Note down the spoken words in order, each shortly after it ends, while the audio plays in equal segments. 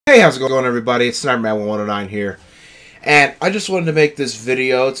Hey, how's it going, everybody? It's SniperMan109 here, and I just wanted to make this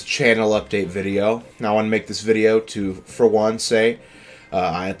video. It's a channel update video. Now, I want to make this video to, for one, say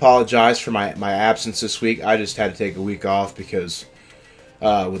I apologize for my absence this week. I just had to take a week off because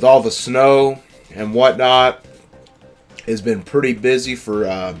with all the snow and whatnot, it's been pretty busy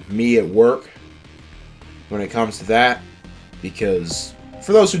for me at work when it comes to that. Because,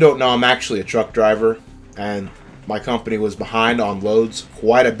 for those who don't know, I'm actually a truck driver, and my company was behind on loads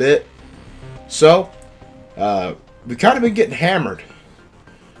quite a bit. So, we've kind of been getting hammered.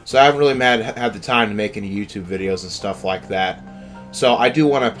 So I haven't really had the time to make any YouTube videos and stuff like that. So I do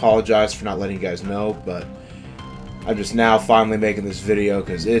want to apologize for not letting you guys know, but I'm just now finally making this video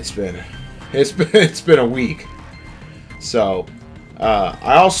because it's been a week. So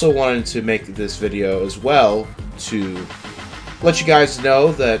I also wanted to make this video as well to let you guys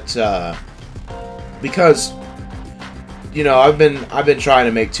know that because, you know, I've been trying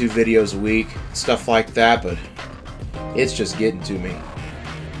to make 2 videos a week, stuff like that, but it's just getting to me.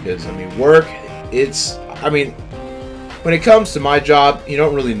 Because, I mean, work, when it comes to my job, you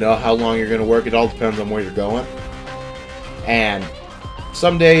don't really know how long you're going to work. It all depends on where you're going. And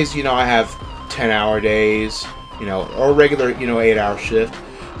some days, you know, I have 10-hour days, you know, or regular, you know, 8-hour shift.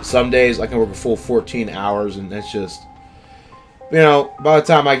 Some days I can work a full 14 hours, and it's just, you know, by the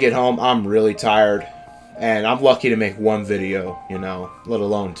time I get home, I'm really tired. And I'm lucky to make 1 video, you know, let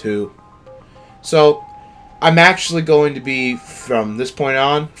alone 2. So, I'm actually going to be, from this point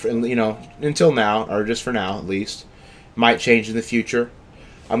on, you know, until now, or just for now at least, might change in the future,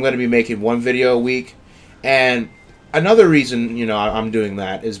 I'm going to be making 1 video a week. And another reason, you know, I'm doing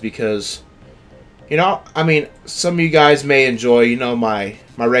that is because, you know, I mean, some of you guys may enjoy, you know, my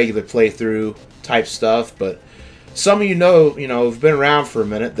regular playthrough type stuff, but some of you know, have been around for a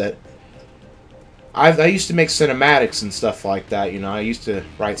minute, that I used to make cinematics and stuff like that. You know, I used to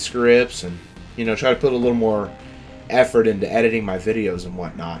write scripts and, you know, try to put a little more effort into editing my videos and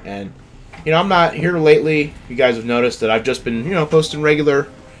whatnot. And, you know, I'm not here lately. You guys have noticed that I've just been, you know, posting regular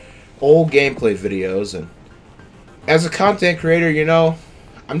old gameplay videos. And as a content creator, you know,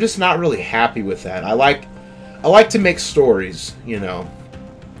 I'm just not really happy with that. I like to make stories, you know,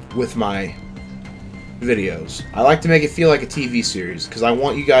 with my videos. I like to make it feel like a TV series because I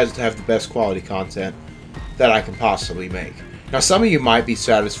want you guys to have the best quality content that I can possibly make. Now, some of you might be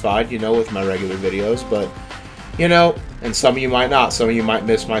satisfied, you know, with my regular videos, but, you know, and some of you might not. Some of you might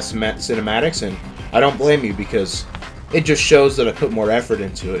miss my cinematics, and I don't blame you because it just shows that I put more effort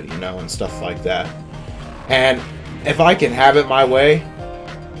into it, you know, and stuff like that. And if I can have it my way,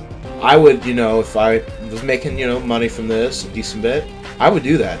 I would, you know, if I was making, you know, money from this, a decent bit, I would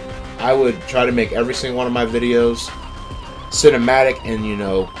do that. I would try to make every single one of my videos cinematic and, you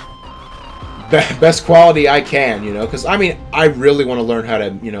know, best quality I can, you know, because, I mean, I really want to learn how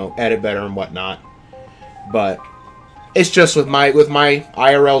to, you know, edit better and whatnot. But it's just with my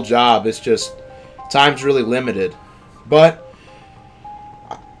IRL job, it's just, time's really limited. But,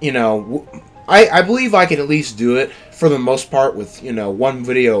 you know, I believe I can at least do it for the most part with, you know, 1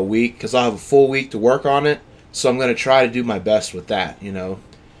 video a week, because I'll have a full week to work on it. So I'm going to try to do my best with that, you know.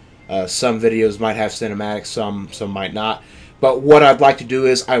 Some videos might have cinematics, some might not. But what I'd like to do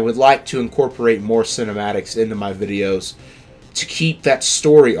is I would like to incorporate more cinematics into my videos to keep that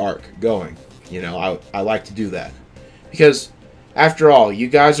story arc going. You know, I like to do that. Because, after all, you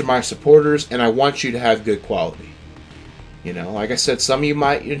guys are my supporters, and I want you to have good quality. You know, like I said, some of you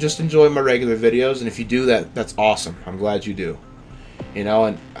might just enjoy my regular videos, and if you do that, that's awesome. I'm glad you do. You know,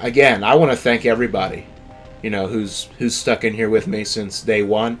 and again, I want to thank everybody, you know, who's stuck in here with me since day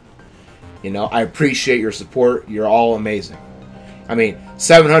 1. You know, I appreciate your support. You're all amazing. I mean,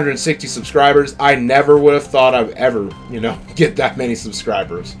 760 subscribers. I never would have thought I'd ever, you know, get that many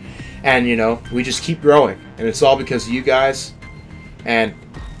subscribers. And, you know, we just keep growing. And it's all because of you guys. And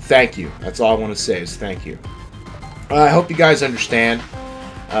thank you. That's all I want to say is thank you. I hope you guys understand.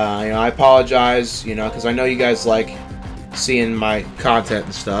 You know, I apologize, you know, because I know you guys like seeing my content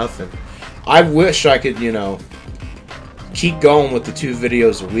and stuff. And I wish I could, you know, keep going with the 2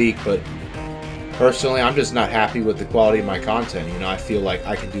 videos a week, but personally, I'm just not happy with the quality of my content. You know, I feel like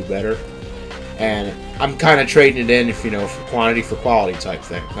I can do better. And I'm kind of trading it in, if you know, for quantity for quality type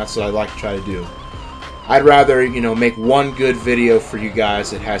thing. That's what I like to try to do. I'd rather, you know, make 1 good video for you guys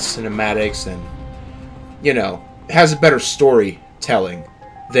that has cinematics and, you know, has a better storytelling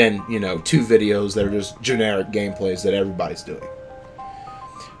than, you know, 2 videos that are just generic gameplays that everybody's doing.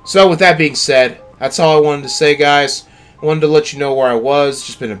 So, with that being said, that's all I wanted to say, guys. I wanted to let you know where I was. It's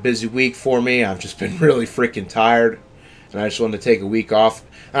just been a busy week for me. I've just been really freaking tired. And I just wanted to take a week off.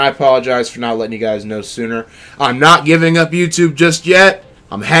 And I apologize for not letting you guys know sooner. I'm not giving up YouTube just yet.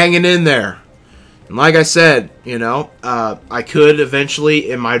 I'm hanging in there. And like I said, you know, I could eventually,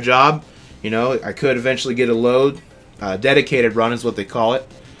 in my job, you know, I could eventually get a load. Dedicated run is what they call it.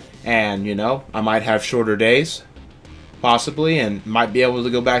 And, you know, I might have shorter days, possibly, and might be able to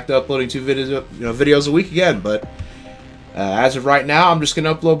go back to uploading 2 videos a week again. But as of right now, I'm just going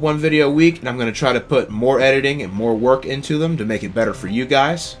to upload 1 video a week, and I'm going to try to put more editing and more work into them to make it better for you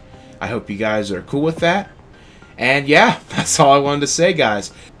guys. I hope you guys are cool with that. And yeah, that's all I wanted to say,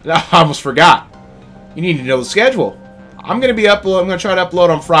 guys. I almost forgot. You need to know the schedule. I'm going to try to upload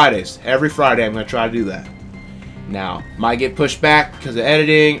on Fridays. Every Friday, I'm going to try to do that. Now, might get pushed back because of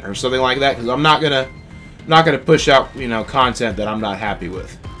editing or something like that, because I'm not gonna push out, you know, content that I'm not happy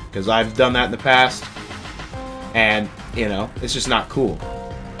with, because I've done that in the past, and you know, it's just not cool.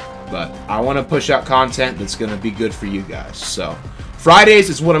 But I want to push out content that's gonna be good for you guys. So Fridays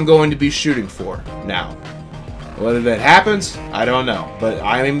is what I'm going to be shooting for. Now, whether that happens, I don't know, but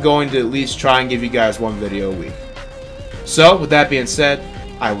I am going to at least try and give you guys 1 video a week. So with that being said,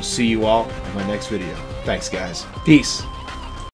 I will see you all in my next video. Thanks, guys. Peace.